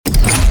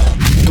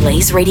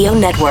Blaze Radio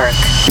Network.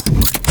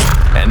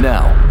 And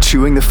now,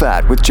 Chewing the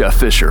Fat with Jeff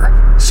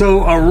Fisher.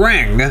 So a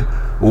ring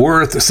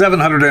worth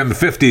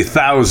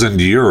 750,000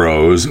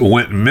 euros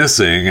went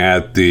missing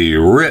at the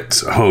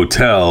Ritz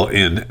Hotel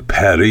in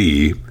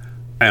Paris.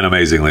 And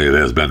amazingly, it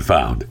has been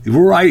found.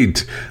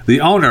 Right.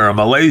 The owner, a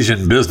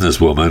Malaysian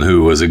businesswoman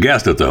who was a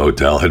guest at the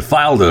hotel, had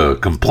filed a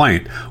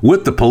complaint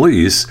with the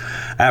police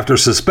after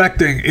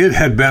suspecting it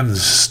had been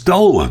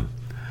stolen.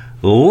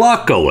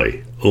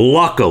 Luckily,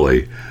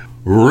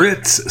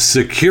 Ritz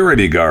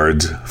security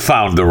guards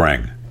found the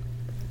ring.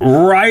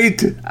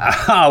 Right?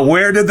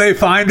 Where did they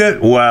find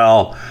it?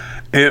 Well,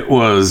 it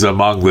was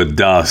among the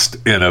dust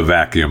in a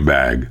vacuum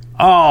bag.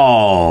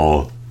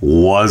 Oh,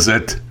 was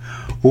it?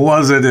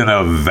 Was it in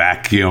a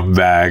vacuum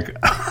bag?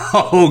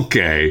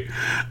 Okay.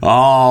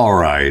 All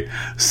right.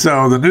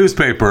 So the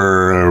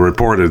newspaper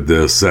reported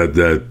this, said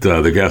that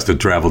the guest had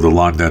traveled to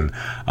London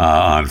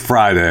on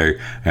Friday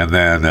and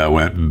then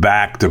went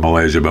back to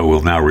Malaysia, but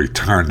will now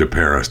return to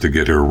Paris to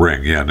get her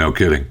ring. Yeah, no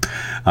kidding.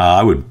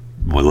 I would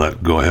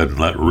go ahead and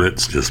let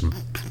Ritz just,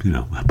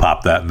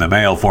 pop that in the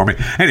mail for me.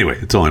 Anyway,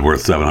 it's only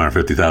worth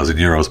 750,000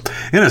 euros.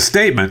 In a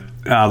statement,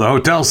 the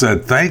hotel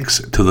said,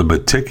 thanks to the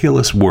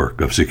meticulous work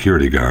of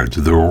security guards,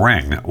 the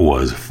ring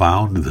was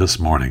found this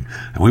morning.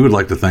 And we would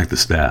like to thank the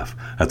staff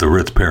at the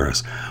Ritz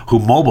Paris who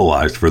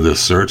mobilized for this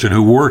search and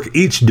who work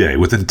each day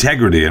with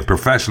integrity and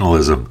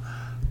professionalism.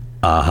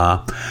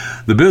 The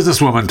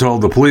businesswoman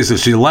told the police that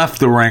she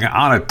left the ring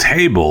on a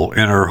table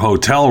in her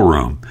hotel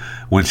room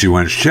when she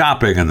went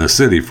shopping in the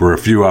city for a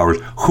few hours.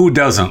 Who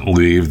doesn't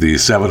leave the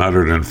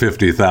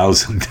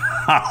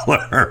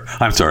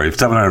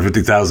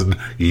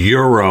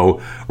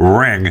 €750,000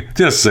 ring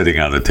just sitting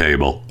on the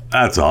table?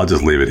 That's all. I'll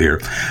just leave it here.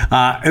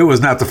 It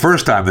was not the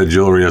first time that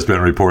jewelry has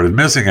been reported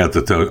missing at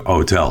the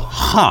hotel.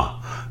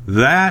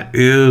 That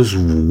is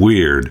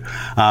weird.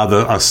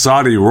 A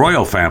Saudi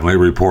royal family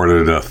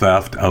reported a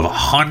theft of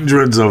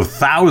hundreds of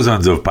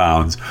thousands of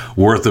pounds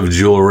worth of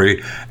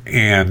jewelry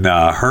in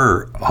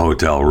her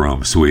hotel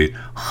room suite.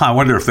 I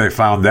wonder if they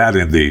found that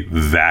in the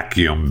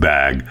vacuum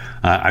bag.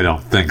 I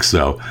don't think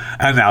so.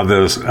 And now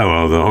the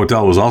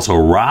hotel was also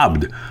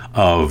robbed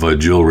of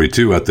jewelry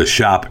too at the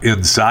shop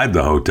inside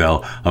the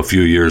hotel a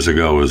few years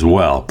ago as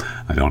well.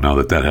 I don't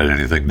know that had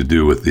anything to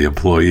do with the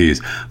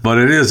employees, but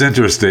it is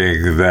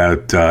interesting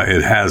that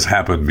it has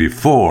happened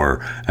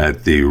before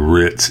at the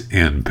Ritz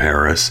in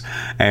Paris,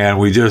 and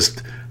we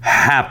just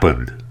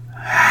happened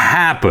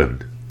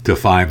to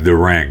find the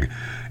ring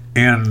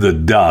in the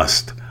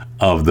dust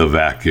of the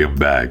vacuum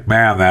bag.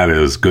 Man, that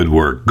is good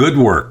work. Good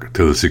work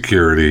to the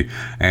security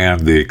and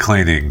the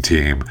cleaning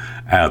team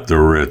at the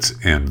Ritz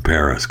in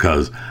Paris,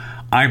 because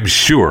I'm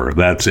sure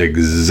that's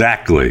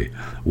exactly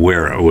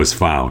where it was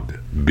found,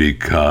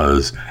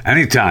 because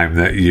anytime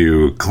that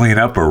you clean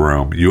up a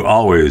room, you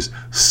always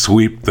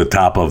sweep the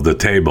top of the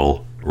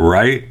table,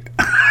 right?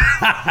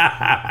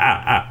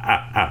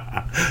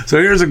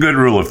 So here's a good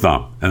rule of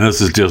thumb, and this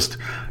is just,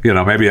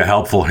 maybe a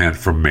helpful hint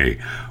from me.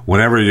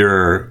 Whenever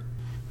you're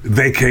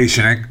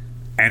vacationing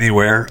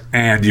anywhere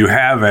and you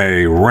have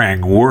a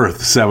ring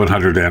worth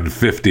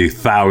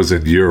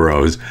 750,000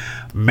 euros,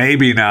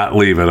 maybe not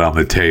leave it on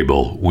the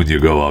table when you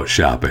go out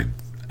shopping.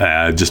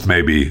 Just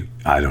maybe,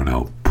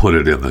 put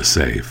it in the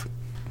safe.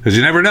 Because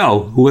you never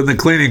know when the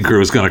cleaning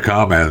crew is going to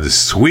come and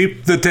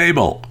sweep the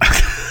table.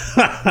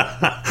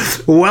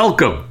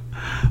 Welcome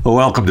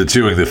to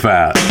Chewing the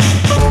Fat.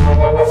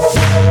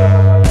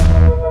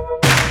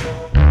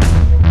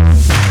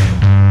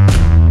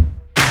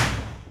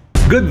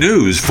 Good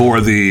news for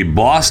the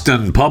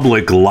Boston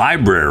Public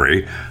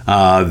Library.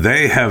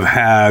 They have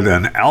had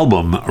an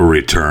album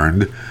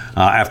returned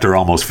after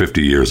almost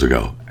 50 years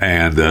ago,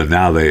 and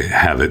now they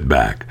have it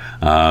back.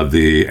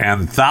 The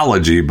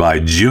anthology by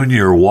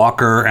Junior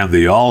Walker and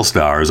the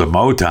All-Stars, a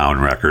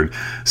Motown record,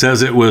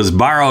 says it was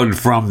borrowed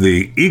from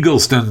the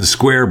Eagleston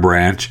Square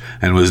branch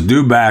and was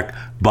due back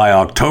by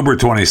October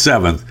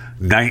 27th,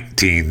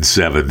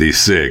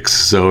 1976.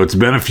 So it's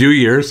been a few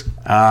years,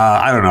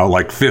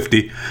 like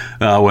 50,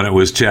 when it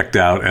was checked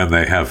out, and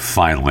they have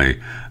finally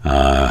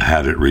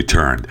had it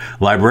returned.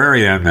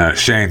 Librarian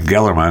Shane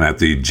Gellerman at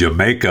the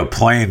Jamaica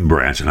Plain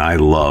branch, and I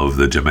love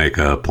the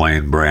Jamaica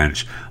Plain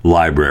branch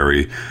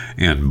library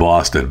in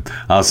Boston,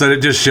 said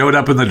it just showed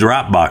up in the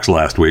Dropbox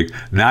last week.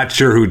 Not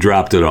sure who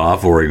dropped it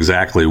off or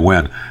exactly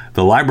when.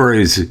 The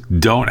libraries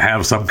don't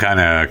have some kind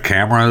of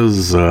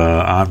cameras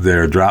on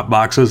their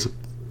Dropboxes.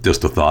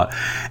 Just a thought.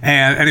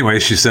 And anyway,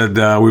 she said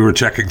we were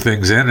checking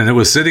things in, and it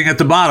was sitting at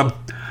the bottom.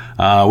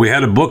 We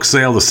had a book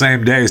sale the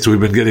same day, so we've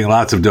been getting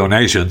lots of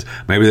donations.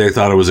 Maybe they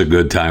thought it was a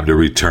good time to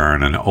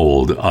return an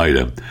old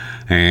item.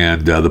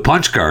 And the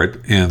punch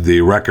card in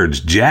the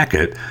record's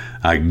jacket,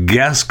 I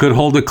guess, could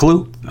hold a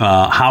clue.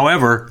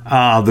 However,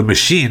 the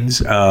machines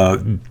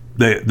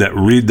that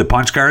read the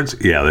punch cards,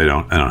 they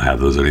don't have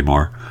those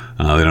anymore.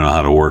 They don't know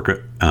how to work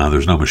it.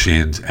 There's no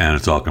machines, and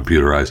it's all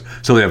computerized,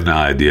 so they have no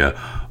idea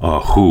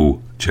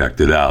who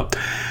checked it out.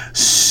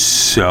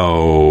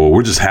 So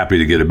we're just happy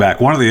to get it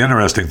back. One of the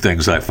interesting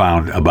things I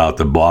found about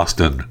the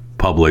Boston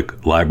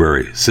Public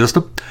Library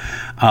System.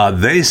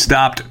 They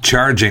stopped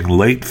charging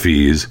late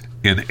fees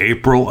in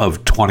April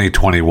of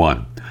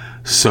 2021.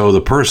 So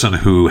the person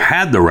who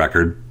had the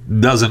record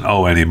doesn't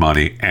owe any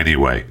money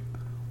anyway.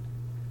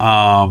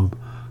 Do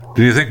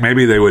you think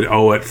maybe they would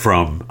owe it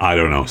from,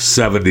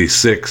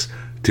 76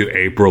 to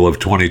April of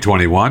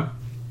 2021?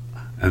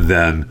 And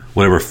then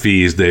whatever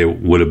fees they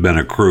would have been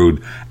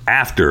accrued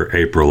after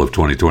April of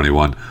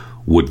 2021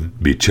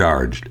 wouldn't be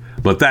charged.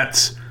 But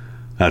that's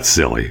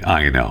silly.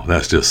 I know.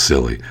 That's just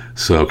silly.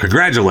 So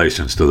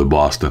congratulations to the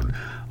Boston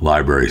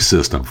Library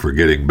System for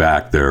getting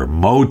back their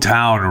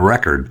Motown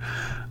record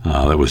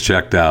that was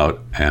checked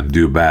out and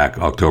due back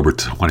October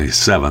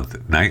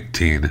 27th,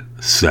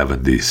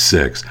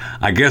 1976.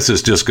 I guess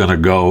it's just going to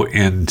go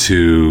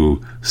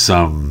into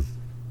some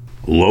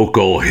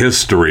local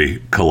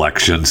history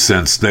collection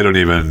since they don't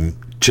even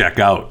check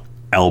out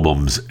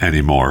albums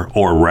anymore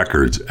or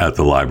records at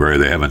the library.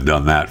 They haven't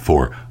done that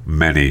for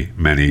many,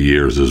 many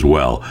years as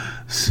well.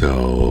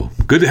 So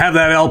good to have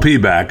that LP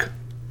back.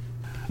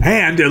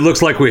 And it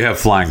looks like we have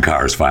flying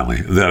cars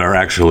finally that are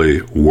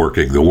actually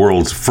working. The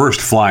world's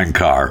first flying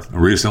car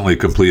recently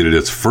completed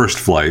its first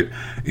flight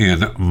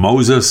in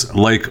Moses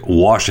Lake,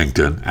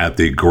 Washington at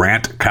the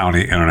Grant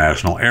County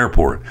International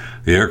Airport.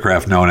 The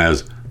aircraft, known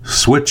as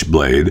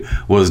Switchblade,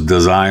 was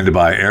designed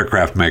by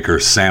aircraft maker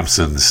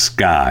Samson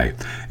Sky.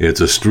 It's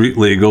a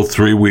street-legal,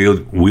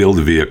 three-wheeled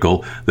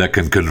vehicle that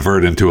can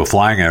convert into a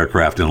flying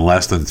aircraft in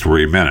less than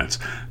 3 minutes.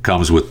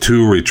 Comes with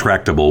 2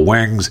 retractable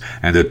wings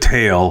and a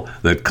tail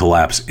that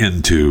collapse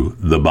into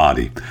the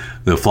body.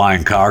 The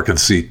flying car can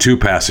seat 2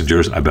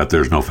 passengers. I bet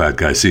there's no fat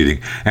guy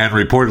seating. And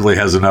reportedly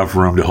has enough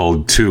room to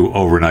hold 2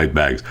 overnight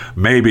bags.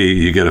 Maybe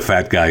you get a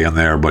fat guy in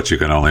there, but you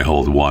can only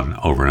hold 1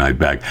 overnight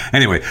bag.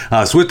 Anyway,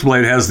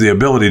 Switchblade has the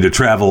ability to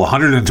travel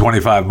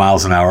 125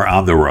 miles an hour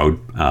on the road.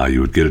 You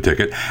would get a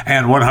ticket.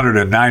 And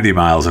 190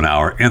 miles an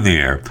hour in the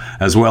air,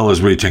 as well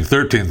as reaching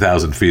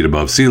 13,000 feet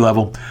above sea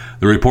level.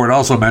 The report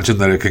also mentioned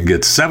that it can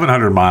get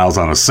 700 miles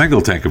on a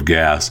single tank of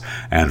gas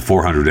and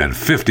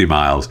 450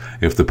 miles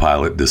if the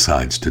pilot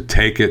decides to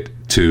take it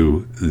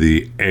to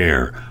the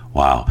air.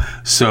 Wow.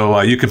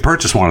 So you can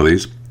purchase one of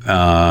these.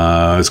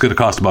 It's going to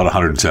cost about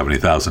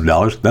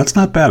 $170,000. That's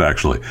not bad,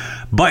 actually.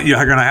 But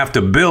you're going to have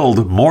to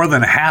build more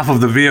than half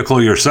of the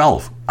vehicle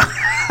yourself.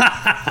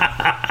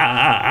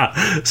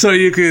 So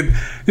you can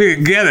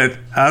get it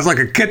as like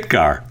a kit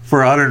car for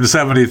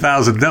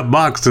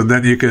 $170,000, and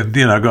then you can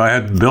go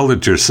ahead and build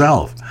it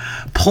yourself.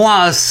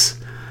 Plus,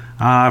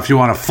 if you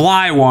want to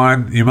fly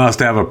one, you must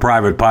have a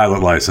private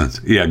pilot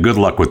license. Yeah, good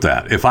luck with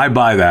that. If I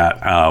buy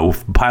that,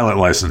 pilot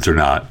license or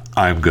not,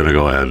 I'm going to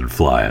go ahead and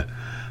fly it.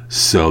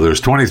 So there's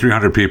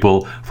 2,300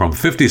 people from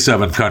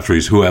 57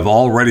 countries who have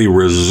already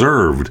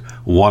reserved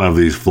one of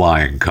these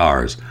flying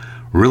cars.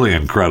 Really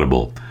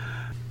incredible.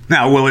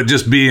 Now, will it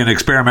just be an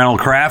experimental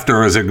craft,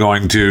 or is it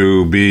going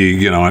to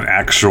be, an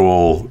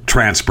actual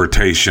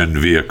transportation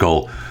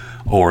vehicle,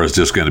 or is it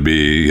just going to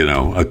be,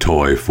 a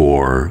toy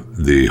for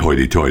the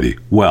hoity-toity?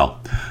 Well,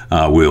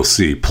 we'll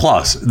see.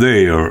 Plus,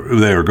 they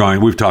are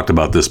going. We've talked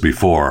about this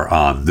before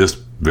on this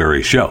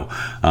very show.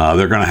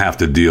 They're going to have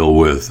to deal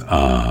with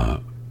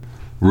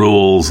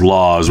rules,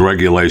 laws,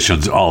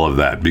 regulations, all of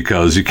that,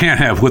 because you can't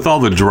have, with all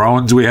the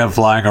drones we have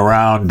flying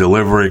around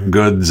delivering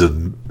goods,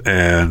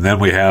 and then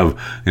we have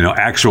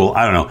actual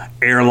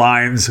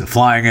airlines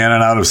flying in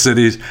and out of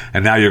cities,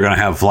 and now you're going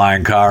to have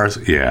flying cars.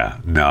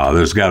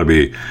 There's got to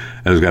be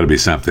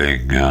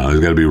something. There's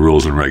got to be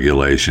rules and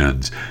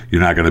regulations.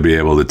 You're not going to be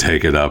able to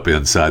take it up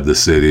inside the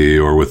city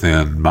or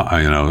within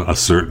a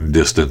certain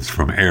distance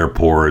from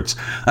airports.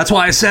 That's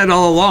why I said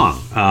all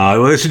along,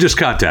 they should just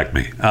contact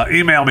me.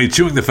 Email me,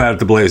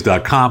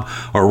 chewingthefat@theblaze.com,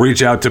 or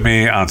reach out to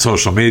me on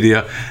social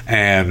media,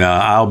 and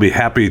I'll be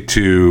happy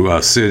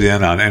to sit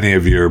in on any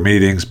of your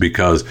meetings,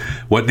 because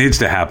what needs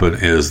to happen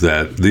is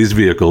that these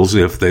vehicles,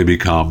 if they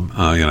become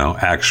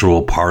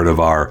actual part of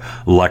our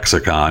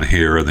lexicon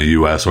here in the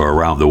U.S. or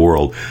around the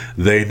world,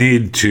 they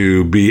need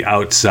to be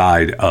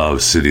outside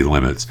of city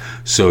limits.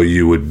 So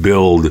you would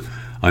build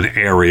an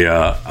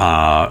area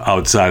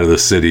outside of the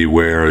city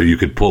where you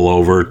could pull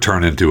over,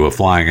 turn into a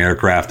flying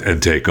aircraft,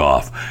 and take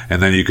off.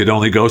 And then you could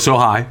only go so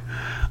high.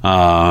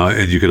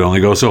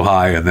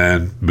 And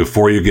then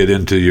before you get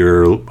into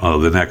your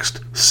the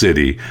next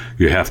city,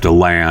 you have to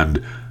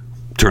land,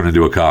 turn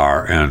into a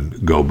car,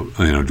 and go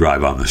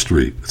drive on the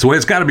street. It's the way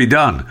it's got to be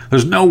done.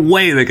 There's no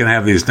way they can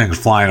have these things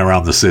flying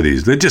around the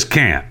cities. They just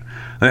can't.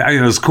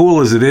 As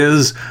cool as it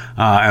is,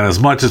 and as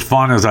much as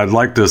fun as I'd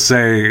like to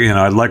say,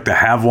 I'd like to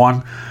have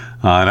one,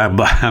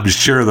 and I'm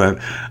sure that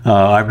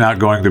I'm not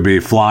going to be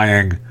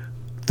flying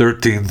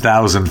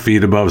 13,000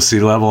 feet above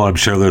sea level. I'm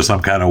sure there's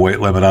some kind of weight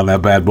limit on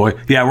that bad boy.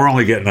 Yeah, we're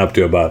only getting up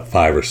to about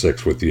 5 or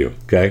 6 with you,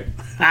 okay?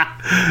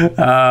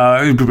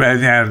 And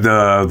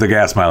the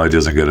gas mileage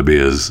isn't going to be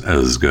as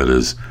good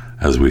as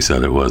we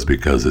said it was,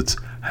 because it's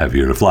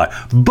heavier to fly.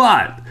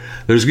 But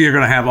you're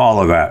going to have all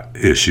of that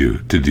issue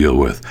to deal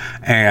with,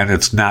 and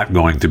it's not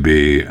going to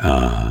be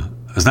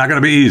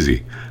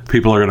easy.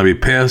 People are going to be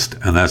pissed,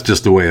 and that's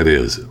just the way it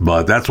is.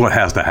 But that's what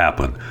has to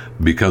happen,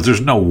 because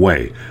there's no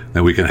way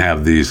that we can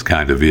have these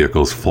kind of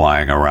vehicles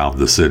flying around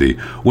the city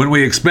when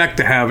we expect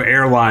to have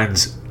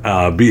airlines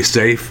be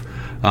safe.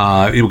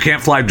 You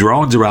can't fly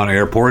drones around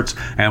airports,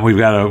 and we've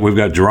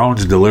got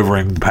drones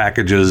delivering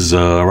packages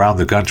around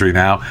the country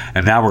now.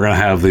 And now we're going to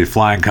have the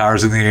flying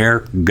cars in the air.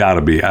 Gotta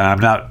be. I'm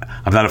not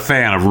a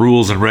fan of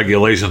rules and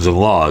regulations and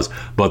laws,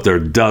 but there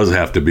does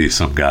have to be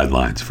some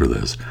guidelines for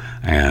this.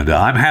 And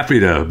I'm happy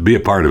to be a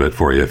part of it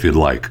for you if you'd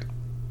like.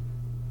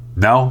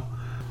 No?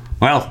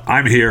 Well,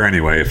 I'm here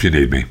anyway if you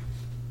need me.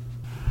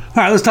 All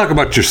right, let's talk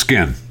about your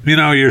skin. You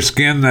know, your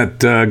skin that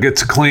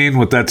gets clean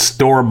with that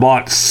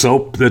store-bought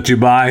soap that you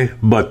buy,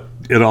 but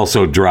it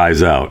also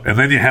dries out. And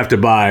then you have to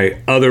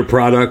buy other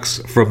products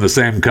from the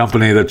same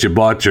company that you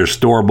bought your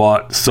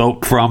store-bought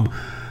soap from.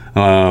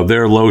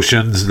 Their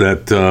lotions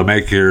that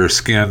make your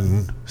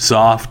skin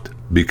soft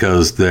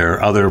because their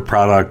other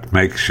product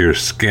makes your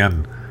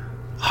skin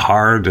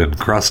hard and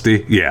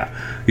crusty. Yeah,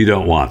 you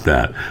don't want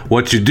that.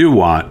 What you do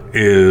want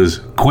is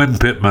Quinn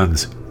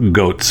Pittman's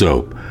goat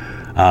soap.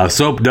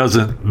 Soap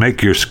doesn't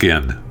make your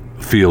skin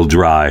feel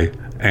dry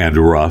and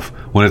rough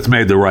when it's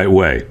made the right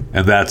way,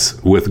 and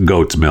that's with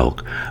goat's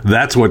milk.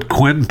 That's what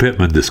Quinn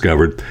Pittman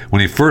discovered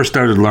when he first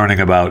started learning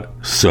about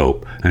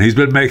soap, and he's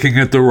been making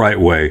it the right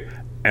way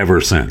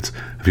ever since.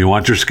 If you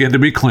want your skin to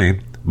be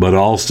clean, but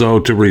also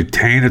to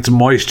retain its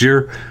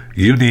moisture,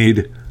 you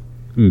need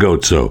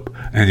goat soap,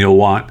 and you'll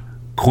want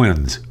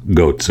Quinn's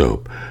goat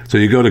soap. So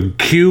you go to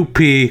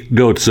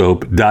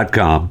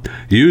qpgoatsoap.com,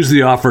 use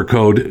the offer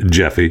code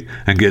Jeffy,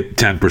 and get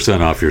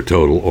 10% off your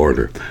total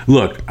order.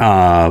 Look, they've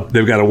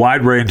got a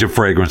wide range of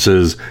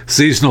fragrances,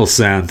 seasonal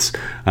scents.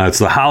 It's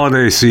the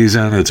holiday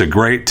season. It's a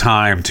great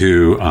time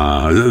to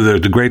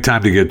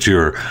get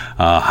your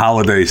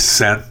holiday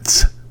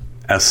scents,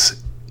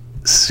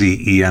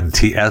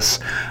 SCENTS,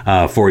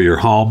 for your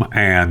home,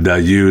 and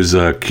use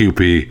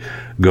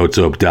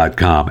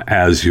qpgoatsoap.com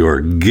as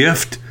your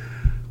gift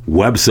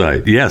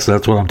website. Yes,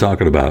 that's what I'm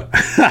talking about.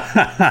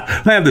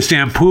 They have the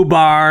shampoo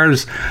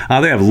bars.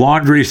 They have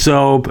laundry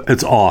soap.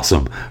 It's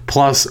awesome.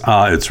 Plus,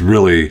 it's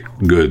really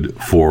good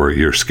for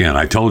your skin.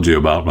 I told you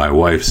about my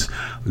wife's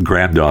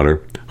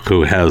granddaughter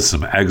who has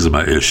some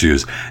eczema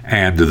issues,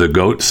 and the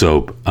goat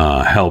soap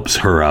helps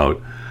her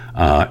out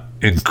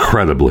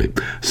incredibly.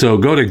 So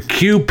go to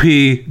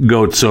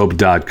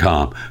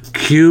qpgoatsoap.com,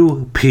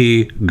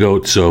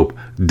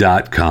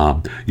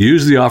 qpgoatsoap.com.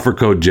 Use the offer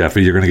code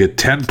Jeffy. You're going to get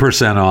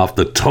 10% off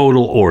the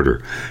total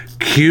order.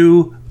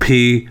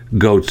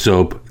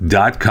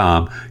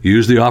 qpgoatsoap.com.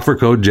 Use the offer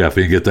code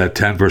Jeffy and get that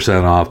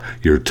 10% off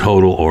your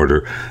total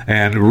order.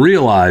 And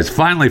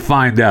finally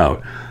find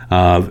out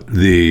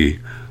the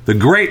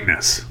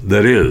greatness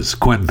that is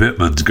Quinn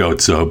Pittman's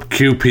goat soap,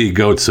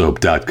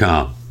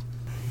 qpgoatsoap.com.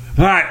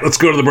 All right, let's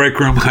go to the break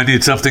room. I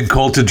need something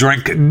cold to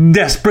drink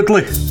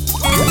desperately.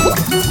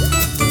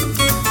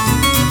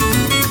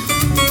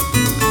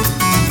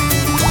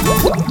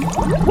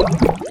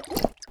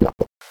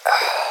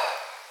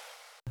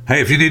 Hey,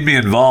 if you need me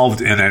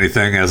involved in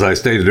anything, as I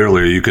stated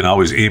earlier, you can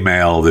always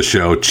email the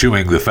show,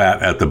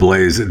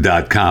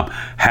 chewingthefat@theblaze.com.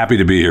 Happy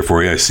to be here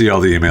for you. I see all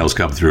the emails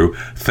come through.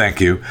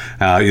 Thank you.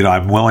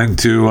 I'm willing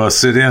to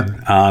sit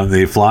in on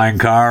the flying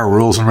car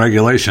rules and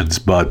regulations,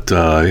 but,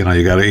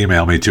 you got to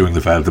email me,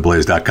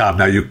 chewingthefat@theblaze.com.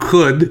 Now, you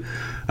could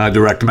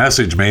direct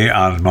message me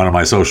on one of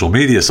my social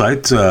media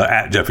sites,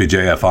 at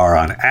JeffyJFR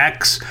on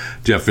X,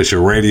 Jeff Fisher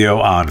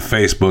Radio on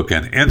Facebook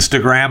and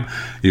Instagram.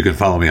 You can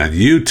follow me on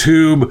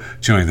YouTube,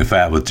 Chewing the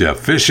Fat with Jeff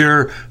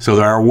Fisher. So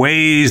there are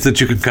ways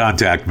that you can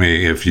contact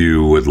me if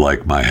you would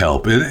like my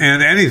help in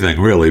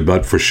anything, really,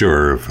 but for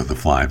sure for the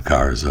flying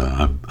cars,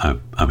 I'm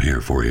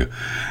here for you.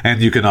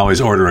 And you can always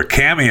order a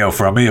cameo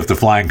from me if the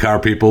flying car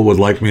people would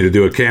like me to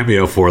do a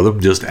cameo for them,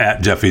 just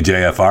at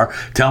JeffyJFR.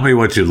 Tell me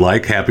what you'd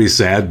like, happy,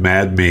 sad,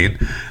 mad, mean,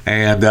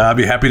 and I'll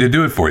be happy to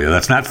do it for you.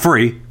 That's not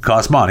free,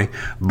 costs money,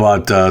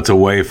 but it's a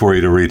way for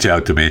you to reach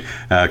out to me.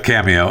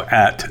 Cameo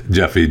at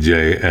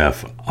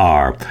JeffyJFR.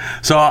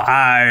 So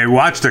I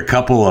watched a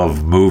couple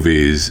of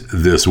movies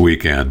this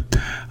weekend.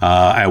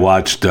 I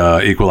watched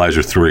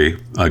Equalizer 3.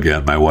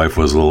 Again, my wife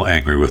was a little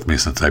angry with me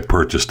since I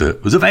purchased it.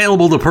 It was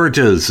available to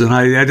purchase, and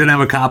I didn't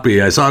have a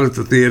copy. I saw it at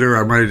the theater.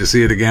 I'm ready to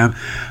see it again.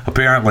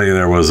 Apparently,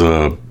 there was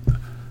some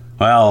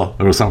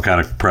kind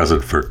of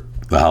present for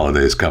the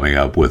holidays coming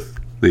up with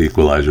the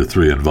Equalizer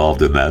 3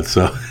 involved in that.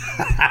 So,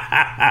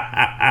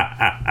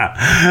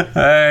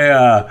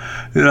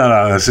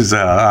 she's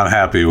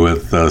unhappy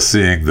with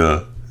seeing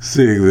the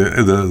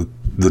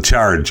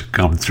charge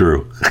come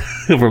through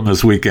from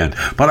this weekend.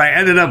 But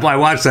I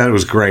watched that. It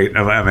was great.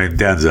 I mean,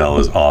 Denzel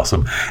is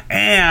awesome.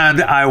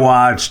 And I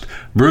watched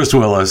Bruce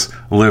Willis,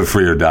 Live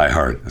Free or Die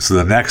Hard. It's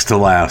the next to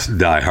last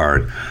Die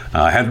Hard.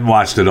 I hadn't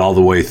watched it all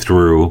the way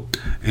through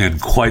in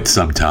quite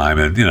some time.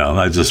 And,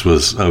 I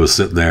was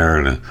sitting there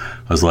and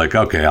I was like,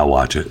 okay, I'll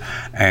watch it,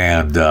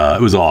 and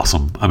it was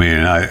awesome. I mean,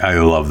 I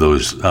love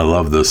those. I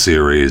love the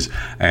series,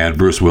 and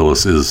Bruce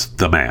Willis is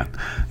the man.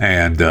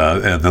 And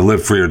the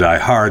Live Free or Die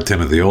Hard,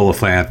 Timothy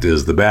Olyphant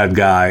is the bad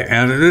guy,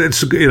 and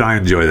it's I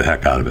enjoy the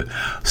heck out of it.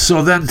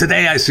 So then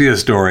today I see a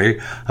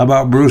story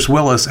about Bruce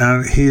Willis,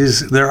 and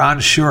they're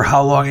unsure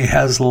how long he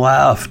has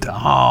left.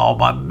 Oh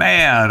my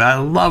man, I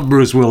love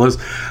Bruce Willis.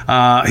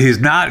 He's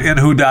not in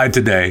Who Died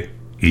Today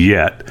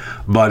yet,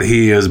 but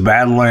he is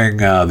battling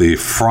the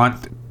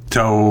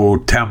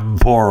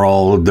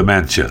frontotemporal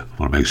dementia. I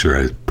want to make sure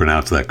I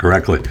pronounce that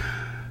correctly.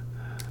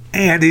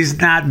 And he's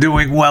not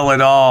doing well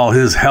at all.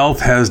 His health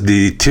has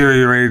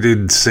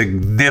deteriorated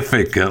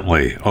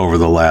significantly over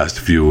the last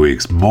few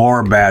weeks.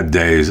 More bad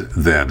days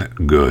than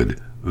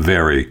good.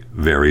 Very,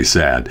 very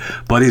sad.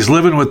 But he's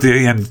living with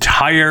the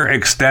entire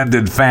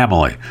extended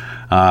family.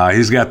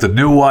 He's got the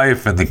new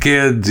wife and the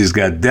kids. He's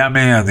got Demi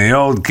and the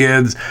old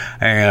kids.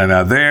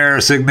 And their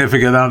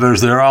significant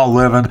others, they're all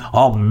living,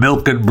 all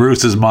milking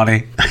Bruce's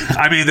money.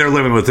 I mean, they're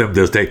living with him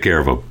to take care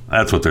of him.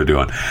 That's what they're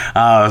doing.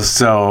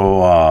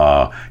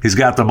 So he's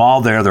got them all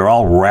there. They're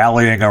all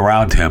rallying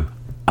around him.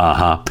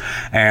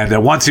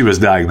 And once he was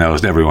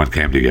diagnosed, everyone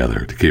came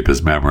together to keep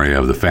his memory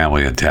of the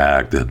family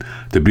intact and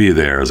to be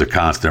there as a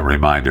constant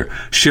reminder.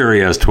 Sure,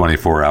 he has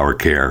 24-hour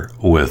care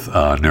with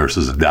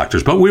nurses and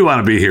doctors, but we want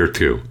to be here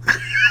too.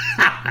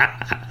 I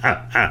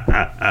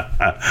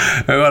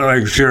want to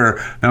make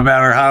sure, no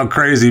matter how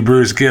crazy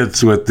Bruce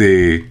gets with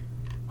the,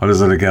 what is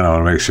it again? I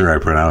want to make sure I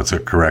pronounce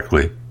it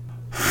correctly.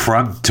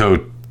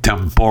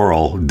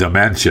 Frontotemporal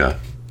dementia.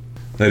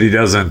 That he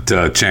doesn't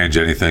change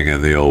anything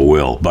in the old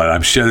will, but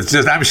I'm sure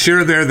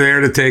they're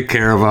there to take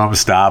care of him.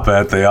 Stop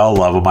it! They all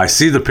love him. I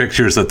see the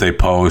pictures that they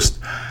post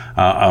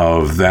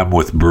of them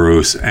with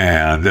Bruce,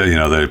 and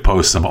they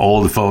post some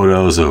old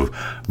photos of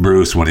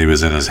Bruce when he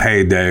was in his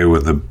heyday,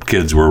 when the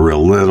kids were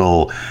real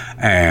little,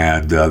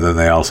 and then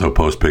they also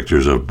post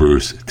pictures of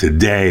Bruce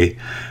today,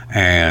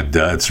 and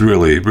it's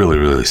really, really,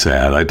 really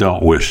sad. I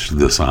don't wish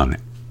this on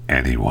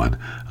anyone,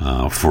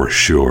 for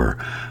sure.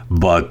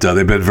 But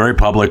they've been very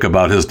public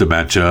about his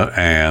dementia,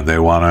 and they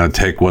want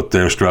to take what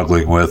they're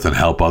struggling with and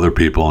help other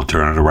people and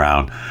turn it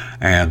around.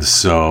 And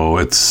so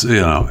it's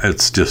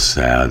just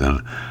sad.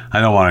 And I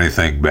don't want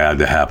anything bad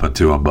to happen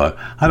to him, but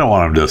I don't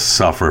want him to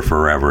suffer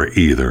forever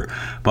either.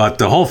 But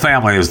the whole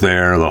family is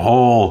there, the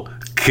whole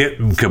kit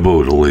and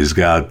caboodle. He's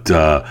got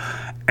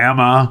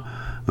Emma,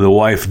 the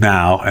wife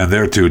now, and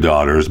their two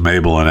daughters,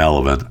 Mabel and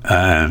Evelyn.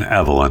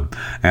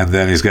 And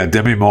then he's got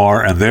Demi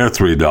Moore and their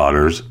three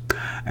daughters.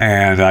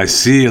 And I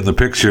see in the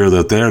picture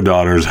that their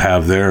daughters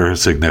have their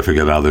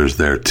significant others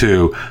there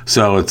too.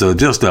 So it's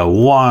it's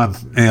one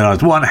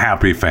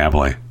happy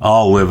family,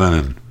 all living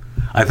in,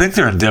 I think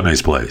they're in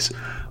Demi's place,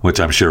 which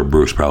I'm sure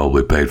Bruce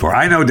probably paid for.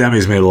 I know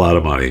Demi's made a lot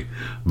of money,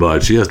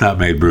 but she has not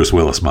made Bruce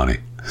Willis money.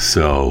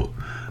 So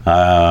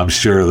I'm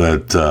sure they're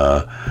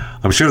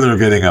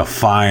getting a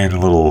fine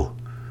little,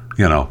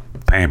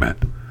 payment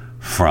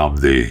from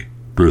the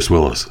Bruce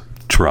Willis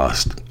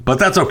Trust. But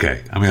that's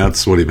okay. I mean,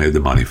 that's what he made the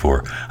money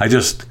for.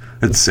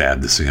 It's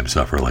sad to see him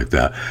suffer like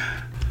that.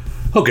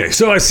 Okay,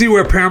 so I see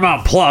where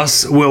Paramount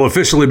Plus will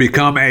officially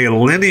become a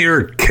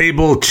linear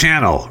cable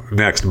channel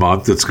next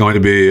month. It's going to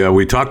be,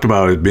 we talked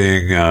about it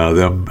being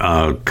them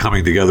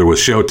coming together with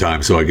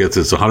Showtime, so I guess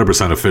it's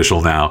 100%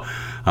 official now.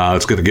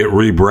 It's going to get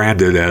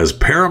rebranded as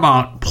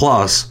Paramount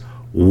Plus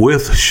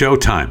with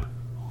Showtime.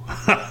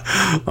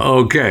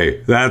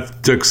 Okay,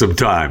 that took some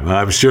time.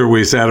 I'm sure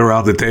we sat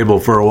around the table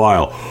for a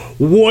while.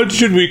 What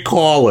should we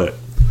call it?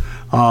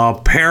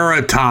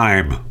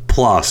 Paratime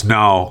Plus?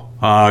 No.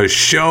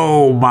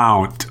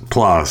 Showmount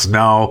Plus?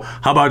 No.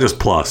 How about just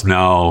Plus?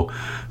 No.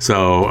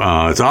 So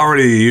it's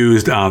already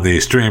used on the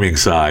streaming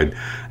side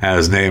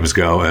as names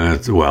go, and I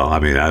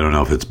don't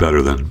know if it's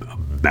better than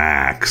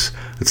Max.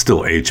 It's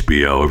still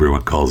HBO.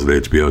 Everyone calls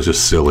it HBO. It's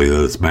just silly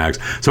that it's Max.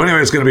 So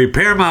anyway, it's going to be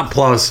Paramount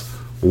Plus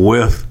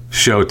with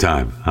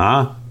Showtime.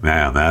 Huh?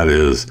 Man,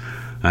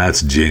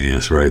 that's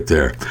genius right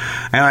there.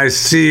 And I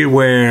see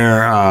where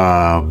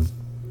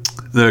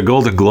the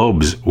Golden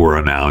Globes were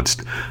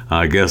announced.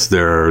 I guess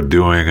they're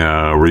doing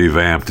a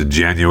revamped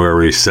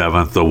January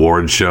 7th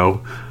award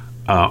show.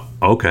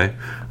 Okay.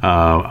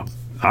 All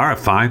right,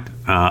 fine.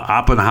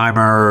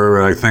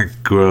 Oppenheimer, I think,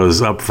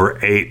 was up for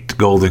 8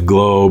 Golden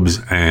Globes,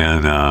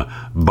 and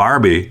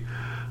Barbie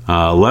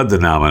led the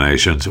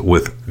nominations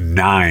with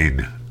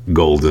 9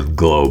 Golden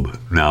Globe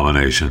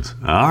nominations.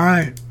 All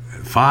right,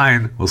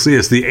 fine. We'll see.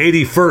 It's the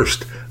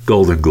 81st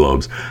Golden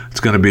Globes.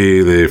 It's going to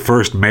be the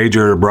first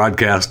major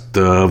broadcast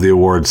of the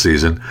award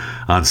season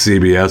on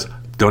CBS.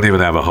 Don't even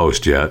have a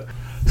host yet.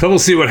 So we'll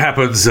see what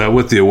happens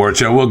with the award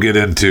show. We'll get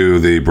into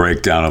the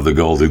breakdown of the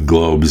Golden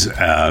Globes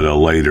at a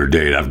later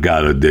date. I've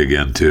got to dig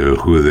into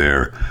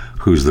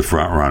who's the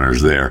front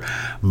runners there.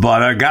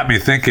 But it got me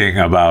thinking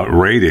about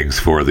ratings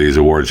for these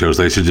award shows.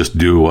 They should just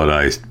do what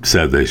I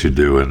said they should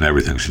do, and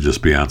everything should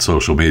just be on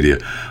social media.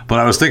 But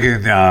I was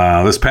thinking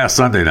this past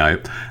Sunday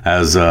night,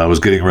 as I was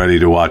getting ready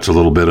to watch a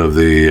little bit of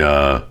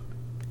the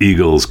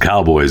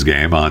Eagles-Cowboys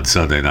game on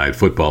Sunday Night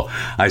Football,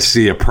 I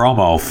see a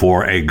promo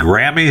for a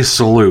Grammy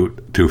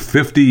salute to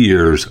 50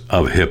 years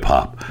of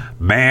hip-hop.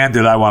 Man,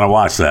 did I want to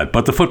watch that,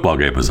 but the football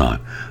game was on.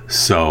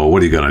 So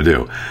what are you going to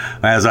do?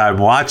 As I'm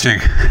watching,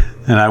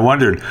 and I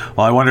wonder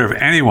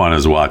if anyone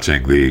is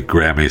watching the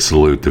Grammy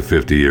salute to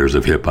 50 years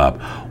of hip-hop.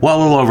 Well,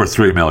 a little over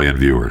 3 million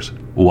viewers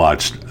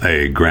watched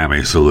a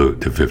Grammy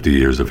salute to 50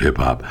 years of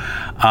hip-hop.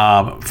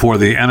 For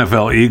the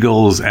NFL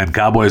Eagles and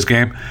Cowboys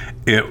game,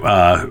 it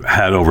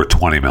had over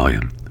 20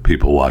 million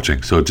people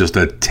watching. So just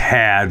a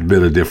tad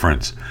bit of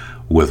difference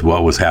with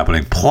what was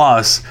happening.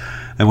 Plus,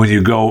 and when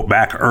you go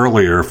back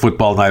earlier,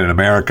 Football Night in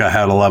America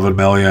had 11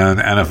 million.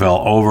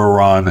 NFL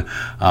Overrun,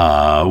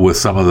 with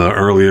some of the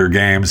earlier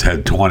games,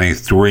 had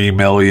 23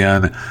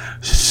 million.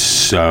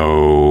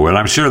 So, and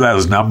I'm sure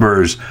those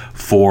numbers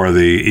for the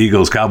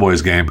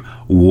Eagles-Cowboys game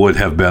would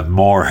have been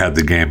more had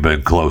the game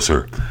been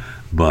closer.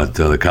 But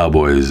the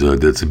Cowboys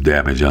did some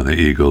damage on the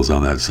Eagles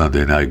on that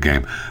Sunday night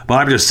game. But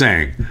I'm just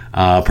saying,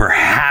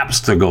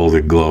 perhaps the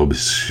Golden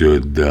Globes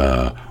should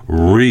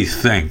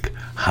rethink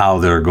how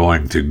they're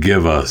going to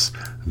give us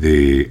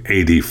the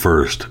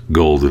 81st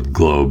Golden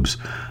Globes,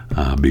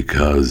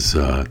 because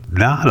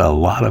not a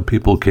lot of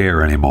people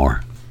care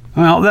anymore.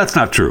 Well, that's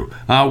not true.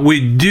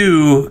 We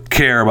do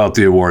care about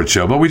the award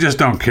show, but we just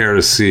don't care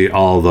to see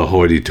all the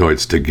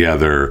hoity-toits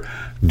together,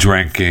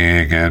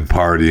 drinking and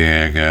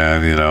partying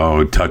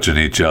and, touching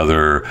each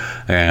other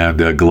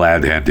and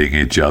glad-handing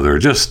each other.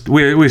 Just,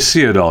 we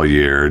see it all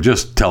year.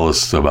 Just tell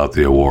us about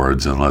the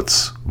awards and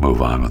let's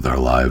move on with our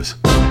lives.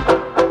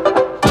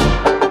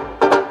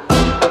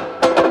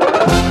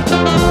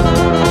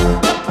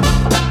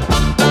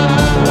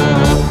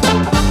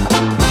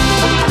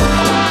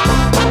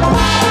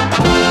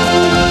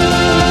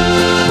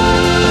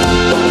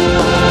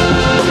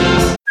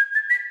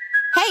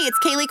 It's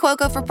Kaylee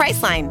Cuoco for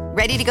Priceline.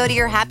 Ready to go to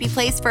your happy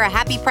place for a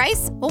happy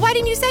price? Well, why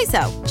didn't you say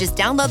so? Just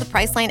download the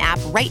Priceline app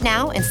right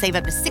now and save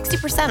up to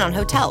 60% on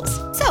hotels.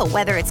 So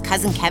whether it's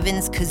Cousin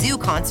Kevin's Kazoo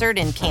Concert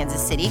in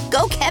Kansas City,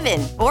 go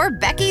Kevin, or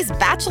Becky's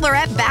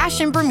Bachelorette Bash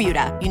in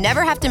Bermuda, you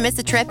never have to miss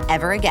a trip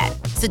ever again.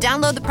 So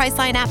download the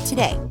Priceline app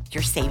today.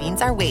 Your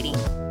savings are waiting.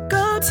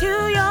 Go to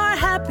your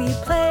happy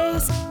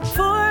place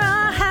for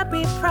a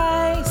happy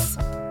price.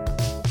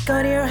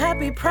 Go to your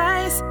happy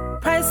price,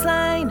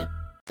 Priceline.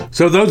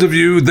 So those of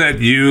you that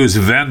use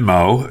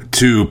Venmo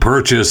to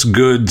purchase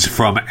goods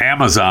from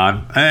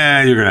Amazon,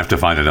 you're going to have to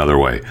find another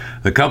way.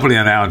 The company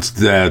announced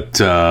that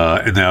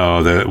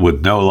that it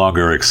would no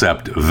longer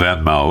accept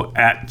Venmo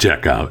at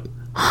checkout.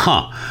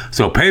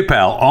 So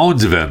PayPal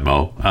owns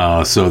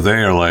Venmo, so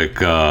they are like,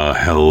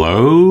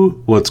 hello?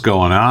 What's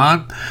going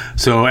on?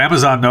 So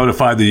Amazon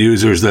notified the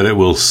users that it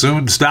will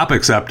soon stop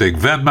accepting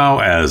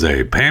Venmo as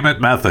a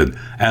payment method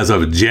as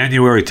of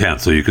January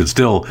 10th. So you can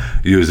still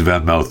use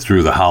Venmo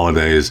through the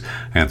holidays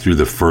and through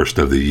the first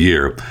of the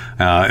year.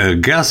 I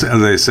guess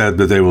they said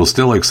that they will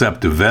still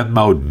accept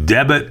Venmo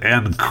debit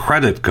and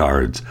credit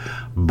cards,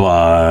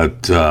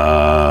 but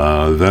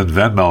then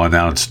Venmo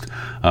announced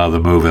the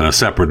move in a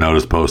separate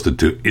notice posted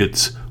to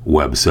its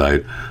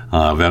website.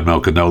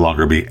 Venmo can no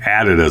longer be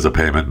added as a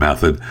payment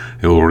method.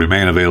 It will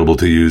remain available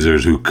to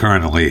users who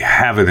currently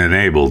have it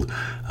enabled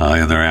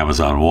in their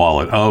Amazon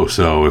wallet. Oh,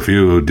 so if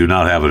you do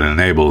not have it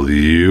enabled,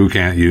 you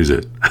can't use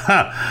it.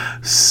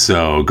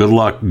 So good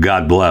luck,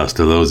 God bless,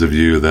 to those of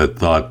you that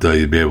thought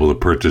you'd be able to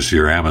purchase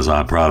your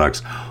Amazon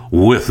products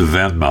with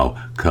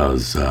Venmo,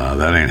 because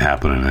that ain't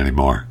happening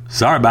anymore.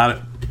 Sorry about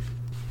it.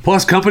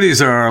 Plus,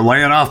 companies are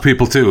laying off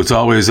people, too. It's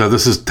always,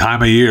 this is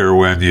time of year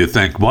when you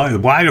think,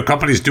 why do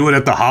companies do it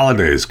at the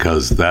holidays?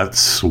 Because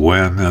that's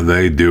when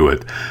they do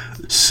it.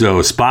 So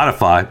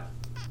Spotify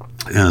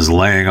is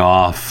laying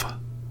off,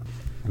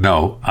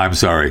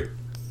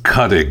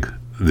 cutting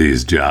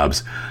these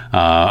jobs.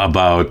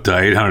 About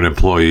 800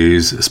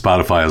 employees.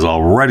 Spotify has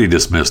already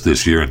dismissed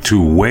this year in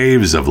 2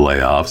 waves of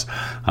layoffs,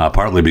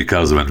 partly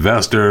because of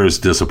investors,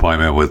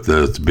 disappointment with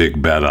the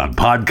big bet on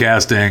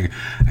podcasting,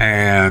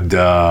 and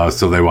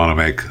so they want to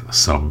make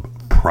some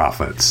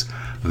profits.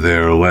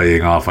 They're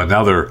laying off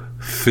another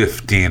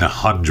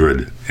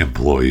 1,500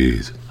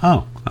 employees.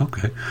 Oh,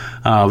 okay.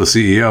 The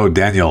CEO,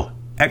 Daniel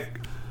Ek,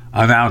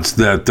 announced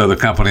that the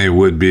company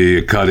would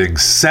be cutting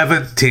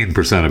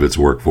 17% of its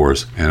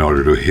workforce in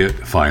order to hit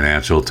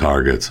financial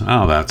targets.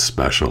 Oh, that's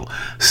special.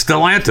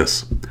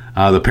 Stellantis,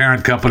 the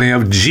parent company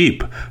of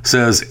Jeep,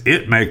 says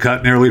it may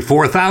cut nearly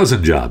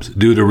 4,000 jobs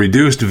due to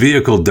reduced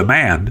vehicle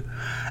demand,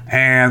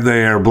 and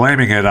they are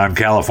blaming it on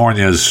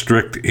California's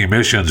strict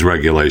emissions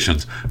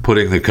regulations,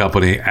 putting the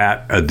company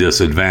at a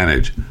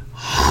disadvantage.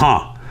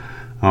 I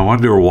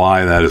wonder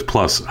why that is.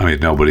 Plus,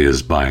 nobody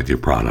is buying your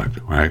product,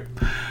 right?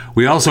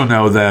 We also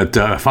know that,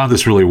 I found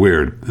this really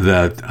weird,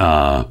 that,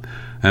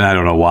 and I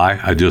don't know why,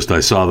 I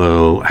saw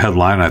the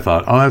headline and I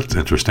thought, oh, that's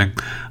interesting.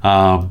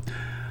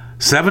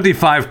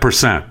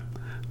 75%,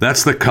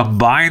 that's the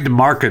combined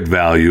market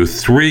value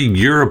 3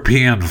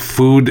 European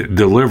food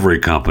delivery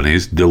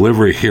companies,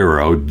 Delivery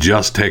Hero,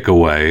 Just Take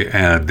Away,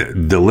 and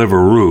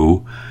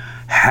Deliveroo,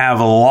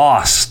 have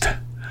lost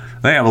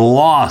They have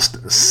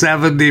lost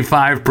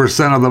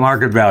 75% of the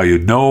market value.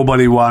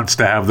 Nobody wants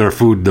to have their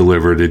food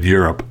delivered in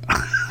Europe.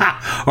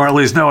 Or at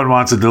least no one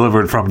wants it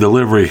delivered from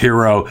Delivery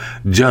Hero,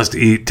 Just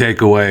Eat,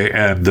 Takeaway,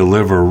 and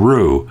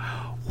Deliveroo.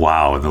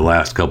 Wow, in the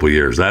last couple of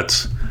years.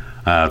 That's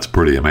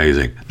pretty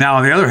amazing. Now,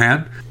 on the other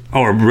hand,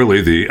 or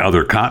really the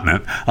other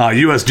continent,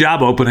 U.S.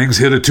 job openings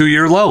hit a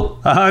 2-year low.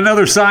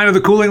 Another sign of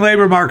the cooling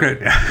labor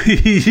market.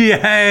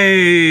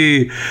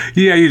 Yay!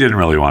 Yeah, you didn't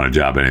really want a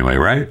job anyway,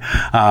 right?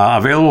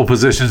 Available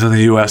positions in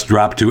the U.S.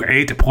 dropped to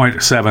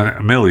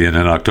 8.7 million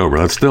in October.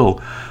 That's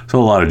still a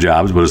lot of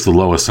jobs, but it's the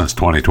lowest since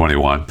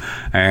 2021.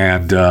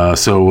 And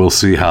so we'll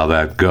see how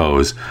that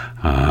goes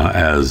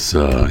as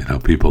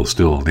people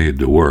still need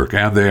to work.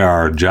 And there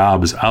are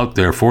jobs out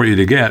there for you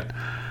to get.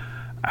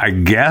 I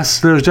guess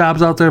there's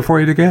jobs out there for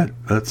you to get.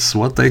 That's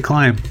what they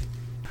claim.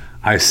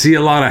 I see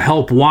a lot of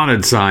help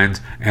wanted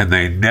signs, and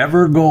they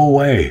never go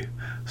away.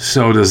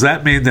 So does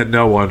that mean that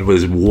no one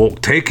was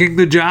taking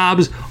the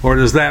jobs, or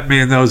does that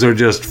mean those are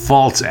just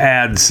false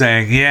ads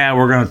saying, yeah,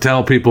 we're going to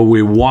tell people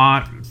we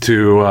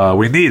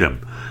need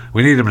them.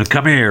 We need them to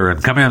come here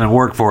and come in and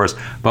work for us,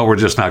 but we're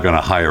just not going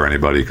to hire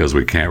anybody because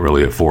we can't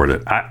really afford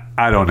it.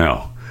 I don't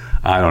know.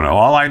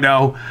 All I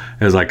know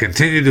is I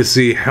continue to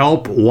see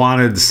help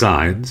wanted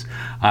signs.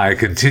 I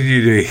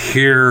continue to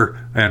hear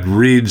and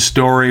read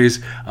stories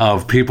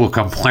of people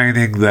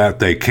complaining that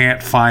they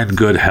can't find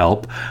good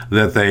help,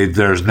 that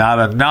there's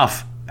not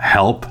enough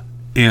help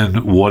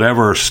in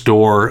whatever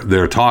store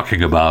they're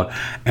talking about,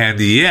 and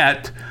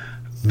yet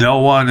no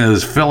one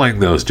is filling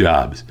those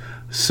jobs.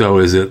 So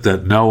is it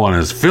that no one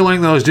is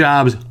filling those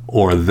jobs,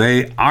 or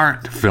they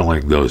aren't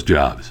filling those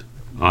jobs?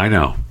 I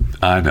know.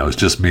 It's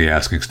just me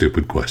asking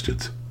stupid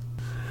questions.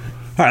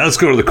 All right, let's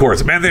go to the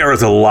courts. Man, there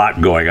is a lot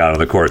going on in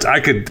the courts. I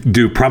could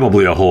do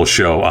probably a whole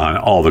show on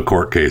all the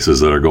court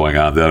cases that are going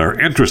on that are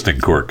interesting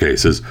court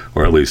cases,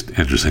 or at least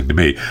interesting to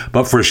me.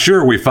 But for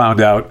sure, we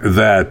found out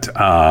that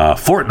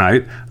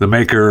Fortnite, the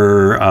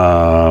maker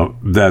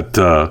that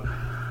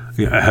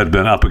had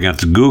been up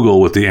against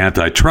Google with the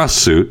antitrust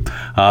suit,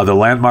 the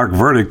landmark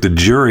verdict, the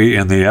jury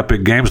in the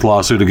Epic Games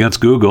lawsuit against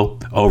Google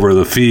over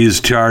the fees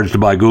charged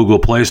by Google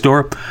Play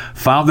Store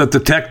found that the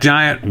tech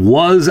giant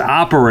was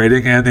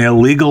operating an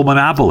illegal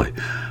monopoly,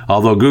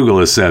 although Google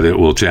has said it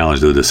will challenge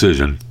the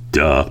decision.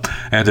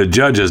 And the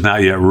judge has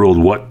not yet ruled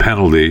what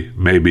penalty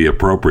may be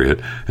appropriate.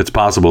 It's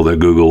possible that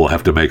Google will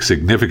have to make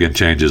significant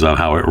changes on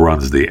how it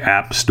runs the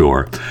App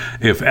Store.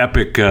 If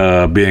Epic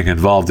being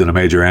involved in a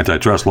major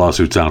antitrust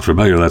lawsuit sounds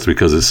familiar, that's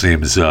because it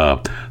seems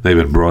they've been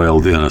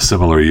embroiled in a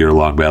similar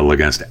year-long battle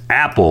against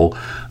Apple,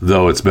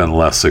 though it's been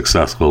less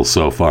successful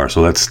so far.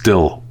 So that's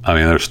still,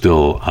 they're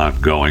still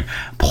ongoing.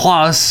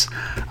 Plus,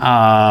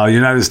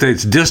 United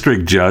States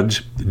District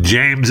Judge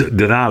James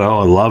Donato,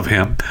 I love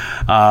him,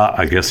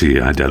 I guess he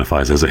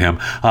identifies as a him,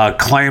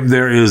 claimed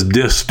there is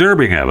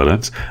disturbing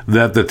evidence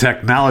that the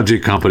technology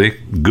company,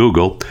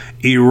 Google,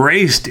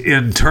 erased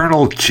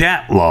internal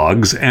chat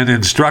logs and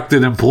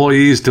instructed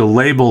employees to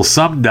label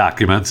some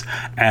documents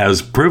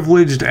as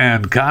privileged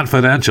and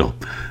confidential.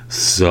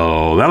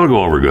 So that'll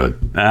go over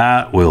good.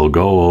 That will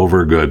go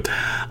over good.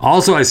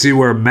 Also, I see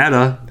where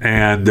Meta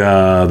and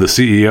the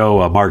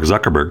CEO, Mark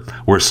Zuckerberg,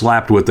 were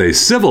slapped with a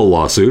civil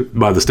lawsuit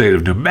by the state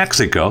of New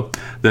Mexico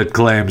that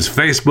claims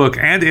Facebook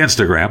and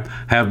Instagram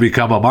have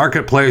become a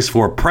marketplace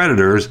for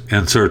predators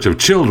in search of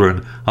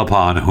children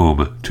upon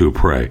whom to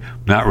prey.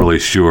 Not really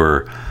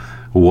sure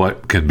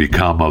what can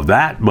become of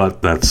that,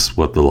 but that's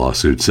what the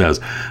lawsuit says.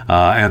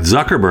 And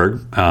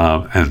Zuckerberg,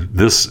 and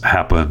this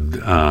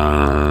happened,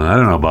 I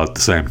don't know, about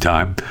the same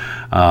time,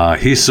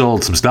 he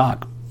sold some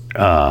stock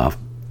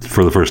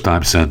for the first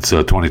time since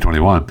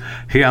 2021.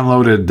 He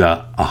unloaded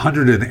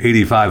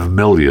 $185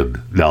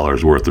 million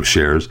worth of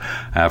shares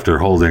after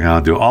holding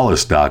on to all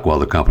his stock while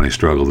the company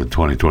struggled in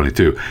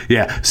 2022.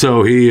 Yeah,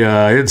 so he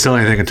didn't sell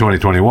anything in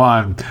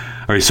 2021,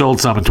 or he sold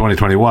some in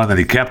 2021, then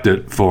he kept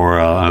it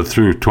for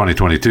through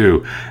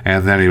 2022,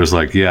 and then he was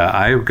like, yeah,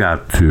 I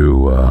got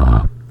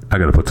to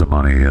put some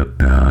money in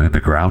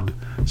the ground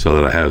so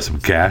that I have some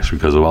cash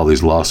because of all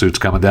these lawsuits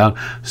coming down.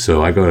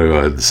 So I got to go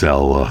ahead and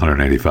sell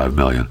 $185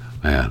 million.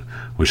 Man,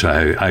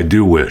 I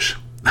do wish,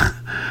 and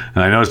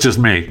I know it's just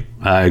me.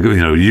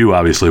 You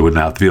obviously would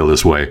not feel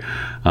this way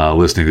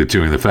listening to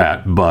Chewing the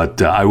Fat,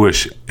 but I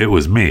wish it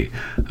was me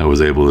that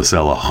was able to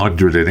sell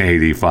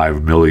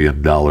 $185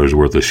 million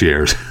worth of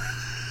shares.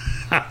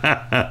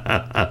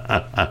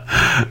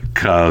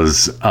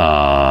 Because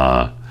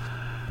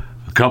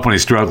company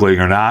struggling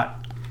or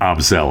not, I'm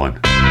selling.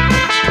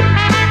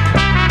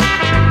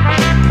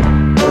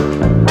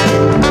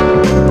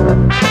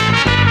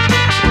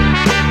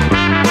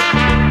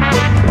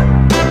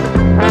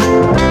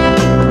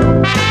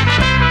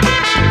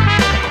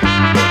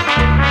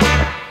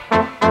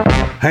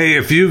 Hey,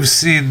 if you've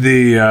seen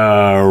the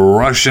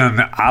Russian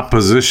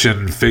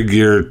opposition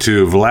figure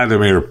to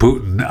Vladimir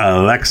Putin,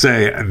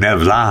 Alexei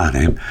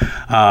Navalny,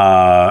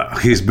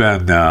 he's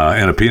been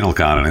in a penal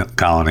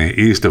colony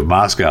east of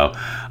Moscow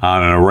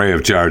on an array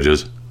of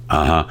charges.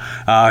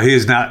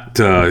 He's not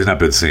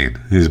been seen.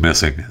 He's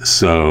missing.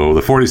 So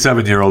the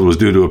 47-year-old was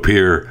due to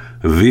appear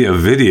via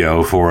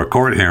video for a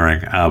court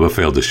hearing, but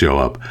failed to show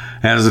up.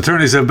 And his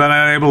attorneys have been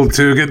unable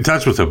to get in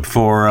touch with him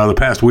for the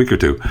past week or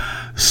two.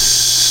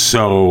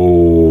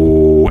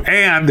 So,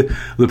 and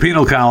the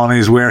penal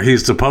colonies where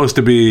he's supposed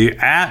to be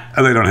at,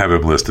 they don't have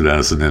him listed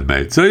as an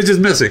inmate. So he's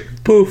just missing.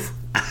 Poof.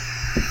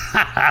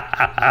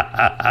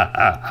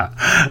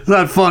 It's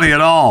not funny at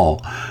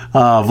all.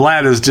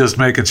 Vlad is just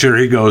making sure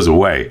he goes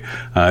away.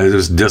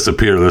 Just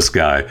disappear this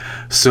guy.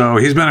 So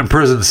he's been in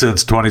prison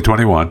since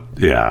 2021.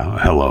 Yeah,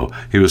 hello.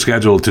 He was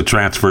scheduled to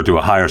transfer to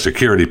a higher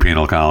security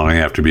penal colony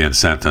after being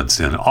sentenced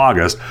in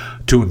August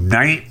to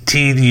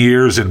 19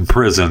 years in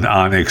prison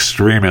on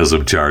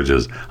extremism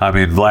charges. I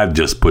mean, Vlad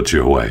just put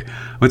you away.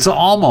 It's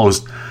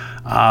almost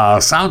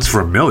sounds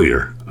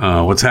familiar.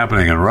 What's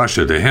happening in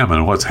Russia to him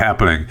and what's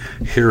happening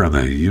here in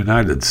the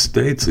United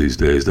States these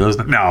days,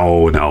 doesn't it?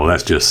 No,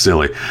 that's just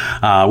silly.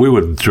 We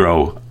wouldn't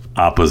throw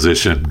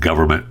opposition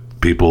government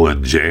people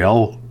in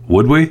jail,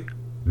 would we?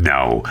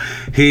 No.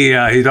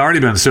 He'd already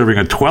been serving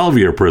a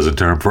 12-year prison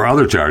term for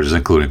other charges,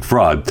 including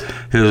fraud.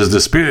 His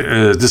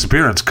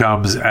disappearance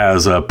comes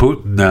as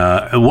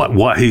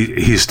Putin,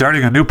 he's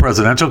starting a new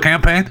presidential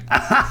campaign?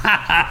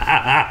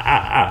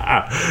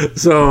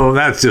 So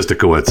that's just a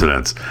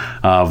coincidence.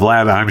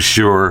 Vlad, I'm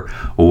sure,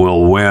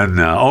 will win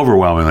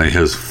overwhelmingly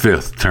his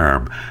 5th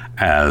term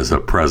as a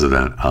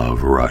president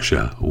of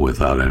Russia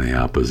without any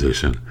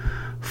opposition.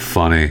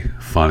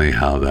 Funny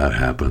how that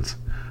happens.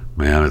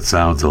 Man, it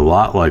sounds a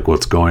lot like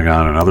what's going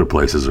on in other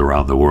places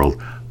around the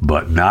world,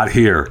 but not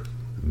here.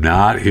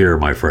 Not here,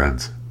 my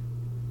friends.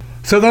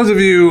 So those of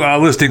you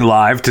listening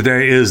live,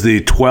 today is the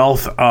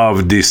 12th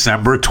of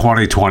December,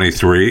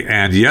 2023,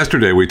 and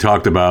yesterday we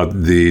talked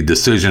about the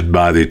decision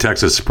by the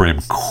Texas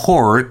Supreme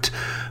Court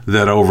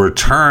that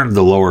overturned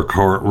the lower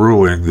court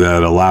ruling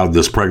that allowed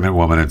this pregnant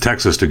woman in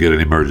Texas to get an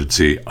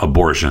emergency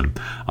abortion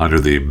under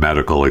the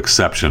medical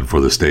exception for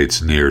the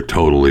state's near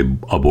total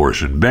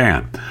abortion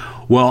ban.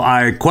 Well,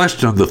 I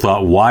questioned the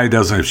thought, why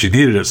doesn't, if she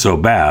needed it so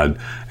bad,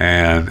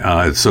 and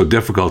it's so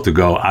difficult to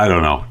go, I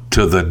don't know,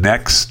 to the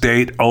next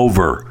state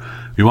over.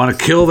 You want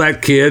to kill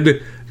that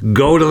kid,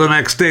 go to the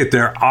next state.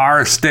 There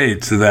are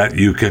states that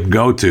you can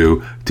go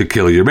to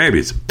kill your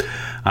babies.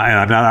 And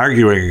I'm not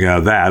arguing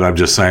that. I'm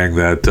just saying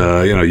that,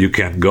 you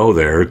can go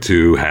there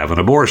to have an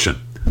abortion.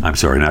 I'm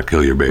sorry, not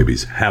kill your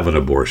babies. Have an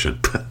abortion.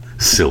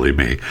 Silly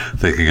me,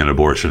 thinking an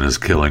abortion is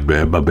killing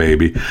a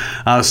baby.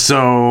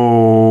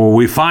 So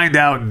we find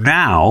out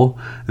now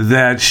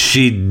that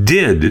she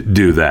did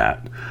do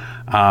that.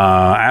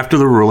 After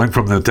the ruling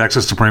from the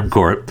Texas Supreme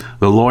Court,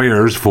 the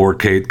lawyers for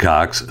Kate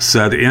Cox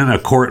said in a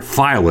court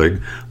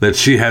filing that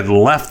she had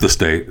left the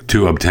state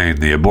to obtain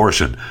the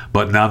abortion,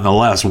 but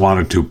nonetheless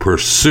wanted to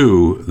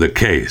pursue the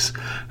case.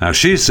 Now,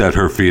 she said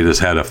her fetus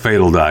had a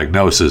fatal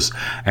diagnosis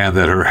and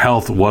that her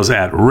health was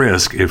at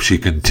risk if she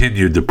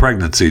continued the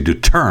pregnancy to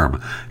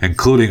term,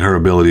 including her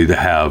ability to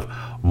have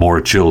more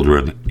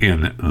children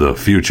in the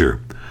future.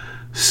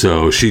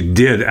 So she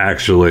did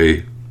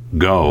actually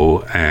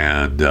go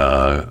and,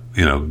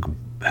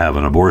 have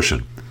an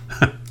abortion,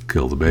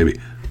 kill the baby.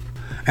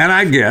 And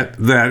I get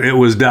that it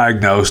was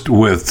diagnosed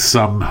with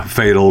some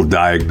fatal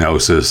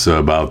diagnosis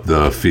about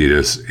the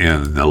fetus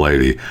in the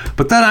lady.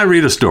 But then I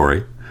read a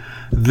story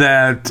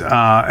that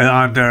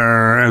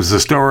is a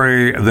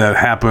story that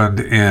happened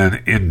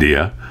in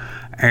India,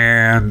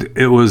 and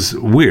it was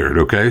weird,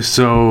 okay?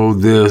 So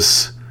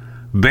this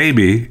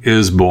baby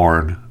is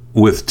born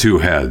with 2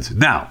 heads.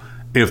 Now,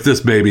 if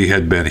this baby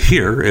had been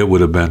here, it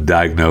would have been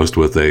diagnosed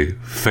with a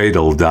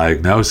fatal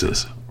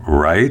diagnosis,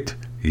 right?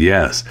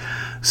 Yes.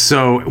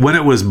 So when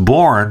it was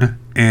born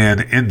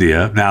in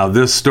India, now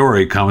this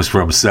story comes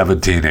from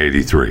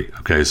 1783.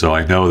 Okay, so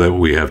I know that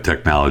we have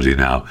technology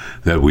now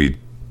that we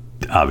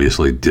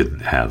obviously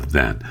didn't have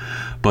then.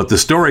 But the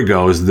story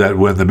goes that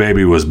when the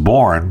baby was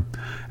born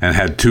and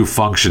had 2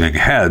 functioning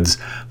heads,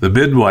 the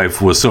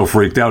midwife was so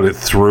freaked out it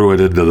threw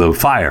it into the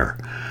fire.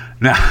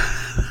 Now,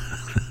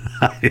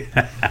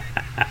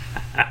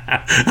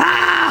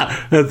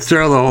 let's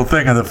throw the whole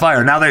thing in the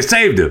fire. Now they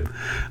saved him.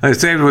 They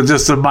saved him with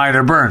just some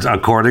minor burns,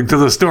 according to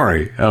the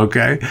story.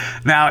 Okay.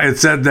 Now it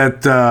said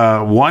that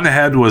 1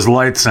 head was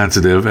light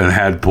sensitive and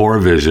had poor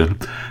vision,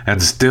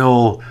 and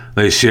still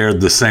they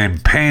shared the same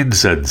pain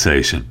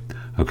sensation.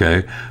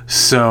 Okay.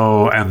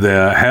 So, and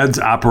the heads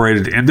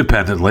operated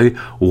independently.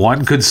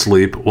 One could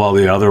sleep while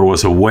the other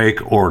was awake,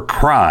 or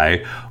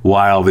cry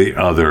while the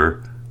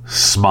other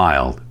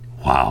smiled.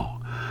 Wow.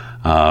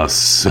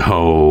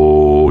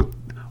 So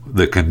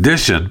the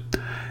condition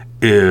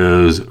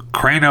is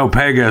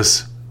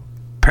Cranopagus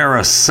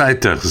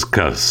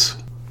parasiticus.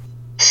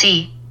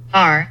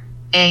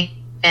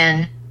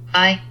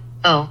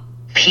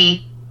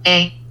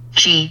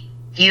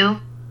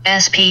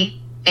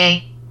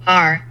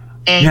 CRANIOPAGUSPAR.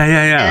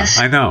 Yeah.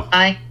 I know.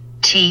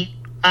 ITICUS.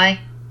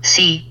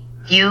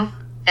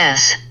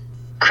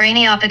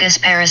 Craniopagus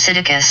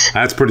parasiticus.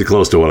 That's pretty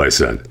close to what I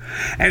said.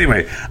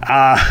 Anyway,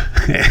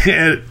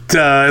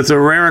 it's a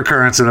rare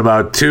occurrence in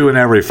about 2 in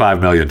every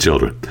 5 million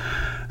children.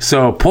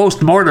 So,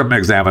 post-mortem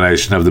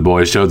examination of the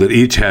boy showed that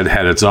each head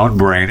had its own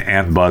brain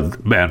and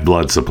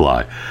blood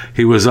supply.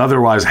 He was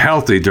otherwise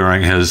healthy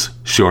during his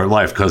short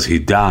life because he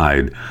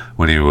died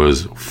when he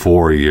was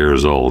 4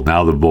 years old.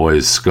 Now the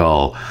boy's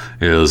skull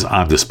is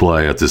on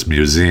display at this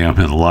museum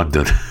in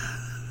London.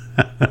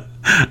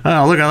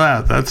 Oh, look at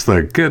that. That's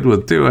the kid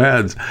with 2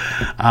 heads.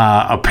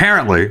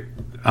 Apparently,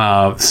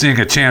 seeing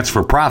a chance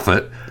for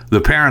profit, the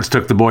parents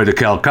took the boy to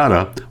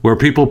Calcutta, where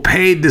people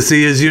paid to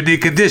see his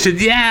unique condition.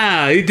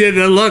 Yeah, he did.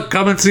 Look,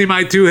 come and see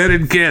my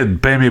 2-headed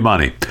kid. Pay me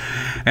money.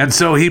 And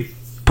so he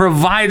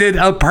provided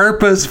a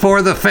purpose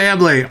for the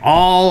family.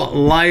 All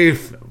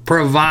life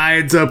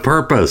provides a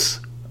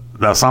purpose.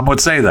 Now, some would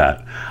say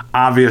that.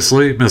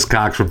 Obviously, Miss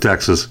Cox from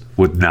Texas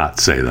would not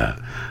say that.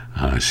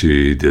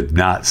 She did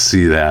not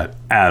see that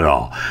at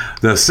all.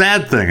 The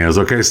sad thing is,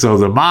 okay, so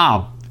the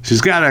mom, she's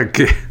got a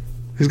kid.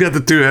 She's got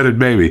the 2-headed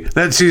baby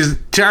that she's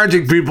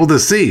charging people to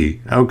see,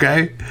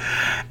 okay?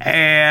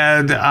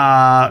 And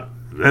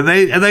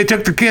they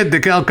took the kid to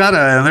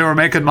Calcutta and they were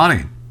making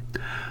money.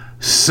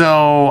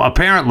 So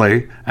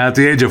apparently, at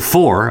the age of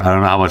 4, I don't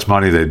know how much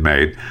money they'd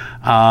made,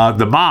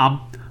 the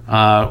mom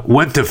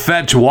went to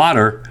fetch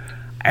water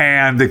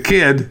and the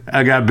kid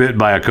got bit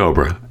by a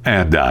cobra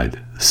and died.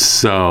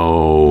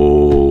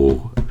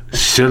 So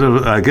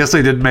I guess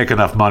they didn't make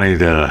enough money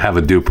to have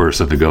a due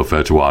person to go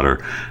fetch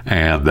water,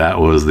 and that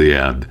was the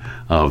end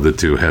of the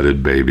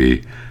 2-headed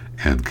baby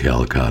in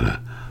Calcutta.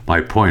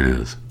 My point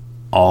is,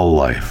 all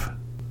life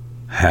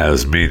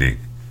has meaning,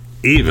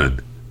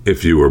 even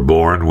if you were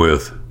born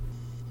with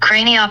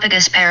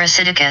Craniopagus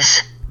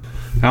parasiticus.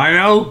 I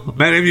know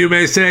many of you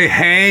may say,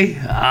 hey,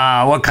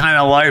 what kind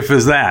of life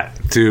is that?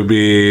 To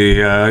be,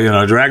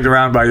 dragged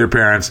around by your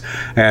parents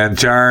and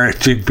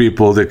charging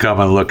people to come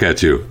and look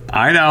at you.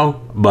 I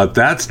know, but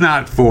that's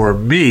not for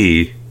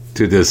me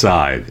to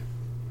decide.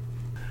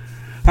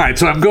 All right,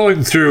 so I'm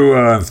going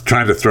through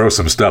trying to throw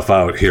some stuff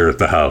out here at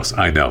the house.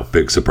 I know,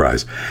 big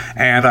surprise.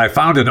 And I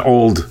found an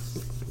old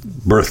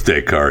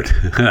birthday card.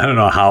 I don't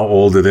know how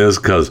old it is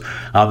because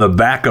on the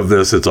back of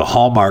this, it's a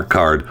Hallmark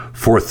card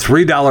for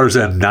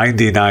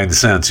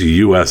 $3.99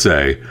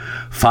 USA,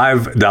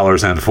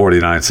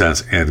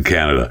 $5.49 in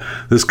Canada.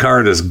 This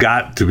card has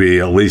got to be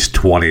at least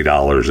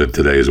 $20 in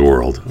today's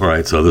world. All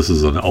right, so this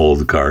is an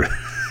old card.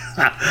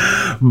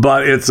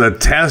 But it's a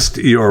test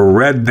your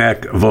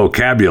redneck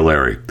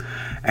vocabulary.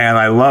 And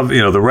I love, the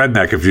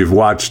redneck. If you've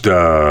watched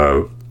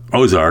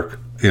Ozark,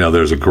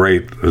 there's a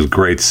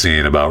great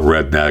scene about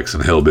rednecks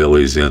and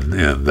hillbillies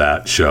in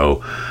that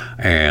show.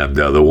 And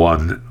the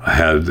one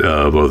had,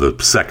 the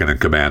second in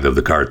command of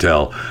the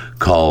cartel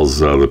calls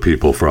the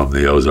people from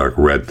the Ozark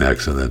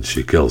rednecks, and then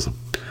she kills them.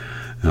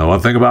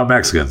 One thing about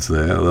Mexicans,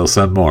 they'll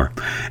send more.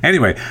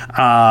 Anyway,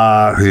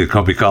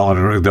 don't be calling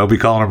them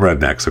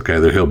rednecks, okay?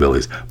 They're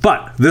hillbillies.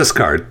 But this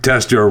card,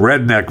 test your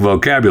redneck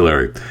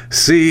vocabulary.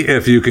 See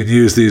if you can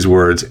use these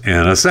words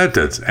in a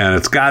sentence. And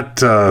it's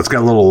got a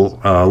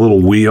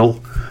little wheel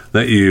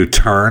that you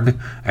turn,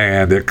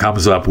 and it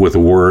comes up with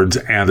words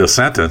and a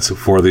sentence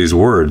for these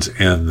words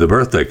in the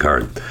birthday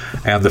card.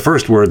 And the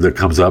first word that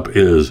comes up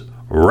is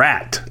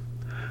rat.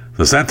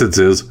 The sentence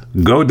is,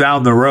 go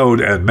down the road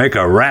and make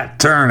a rat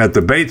turn at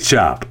the bait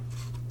shop.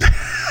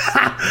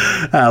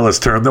 Let's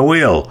turn the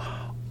wheel.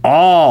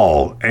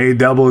 All,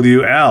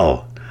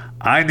 A-W-L.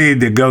 I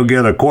need to go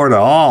get a quart of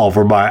all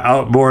for my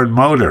outboard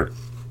motor.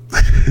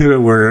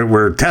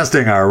 We're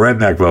testing our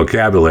redneck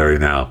vocabulary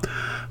now.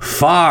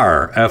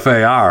 Far,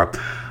 F-A-R.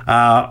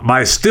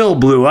 My still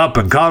blew up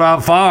and caught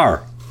on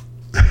fire.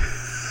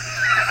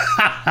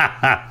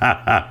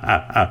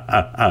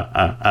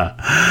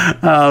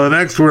 The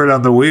next word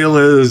on the wheel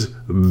is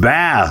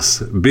bass,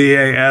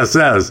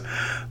 B-A-S-S.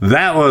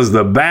 That was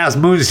the best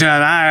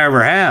moonshine I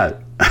ever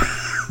had.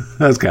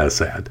 That's kind of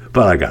sad,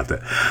 but I got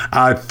that.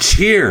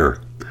 Cheer,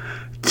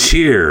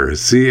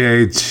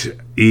 C-H-E-E-R.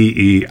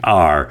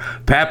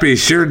 Pappy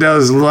sure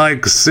does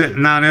like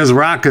sitting on his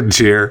rocking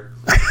chair.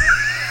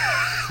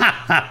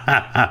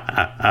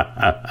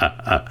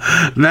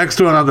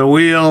 Next one on the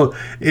wheel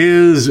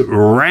is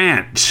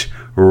ranch,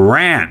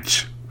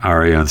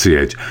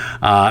 R-A-N-C-H.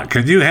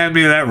 Can you hand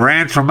me that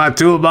ranch from my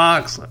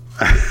toolbox?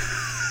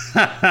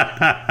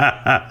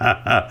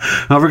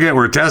 Don't forget,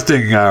 we're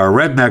testing our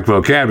redneck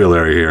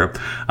vocabulary here.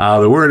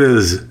 The word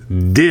is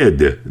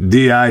did,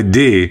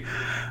 D-I-D.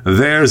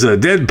 There's a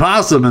dead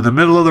possum in the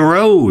middle of the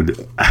road.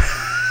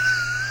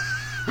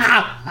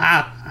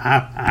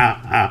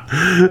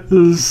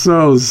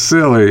 So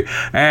silly.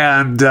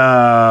 And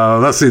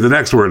let's see the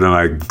next word, and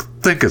I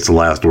think it's the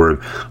last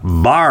word.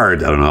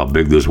 Barred. I don't know how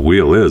big this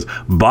wheel is.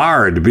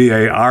 Barred,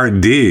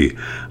 B-A-R-D.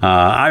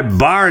 I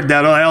barred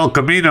that El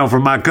Camino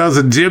from my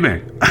cousin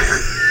Jimmy.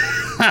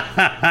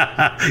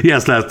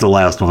 Yes, that's the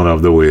last one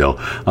of the wheel.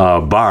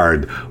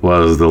 Barred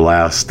was the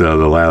last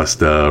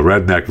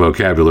redneck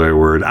vocabulary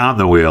word on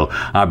the wheel.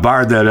 I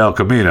barred that El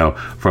Camino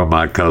from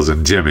my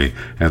cousin Jimmy.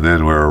 And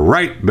then we're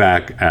right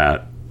back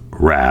at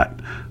rat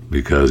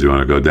because you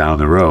want to go down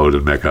the road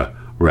and make a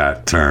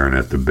rat turn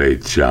at the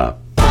bait shop.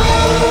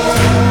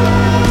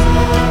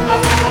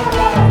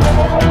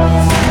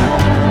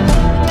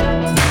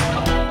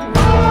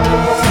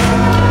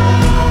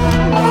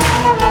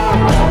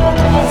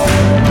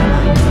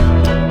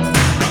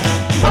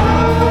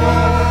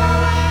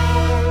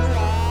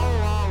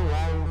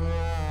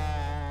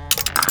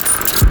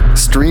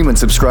 Stream and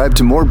subscribe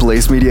to more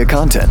Blaze Media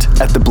content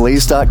at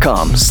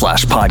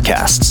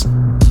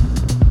theblaze.com/podcasts.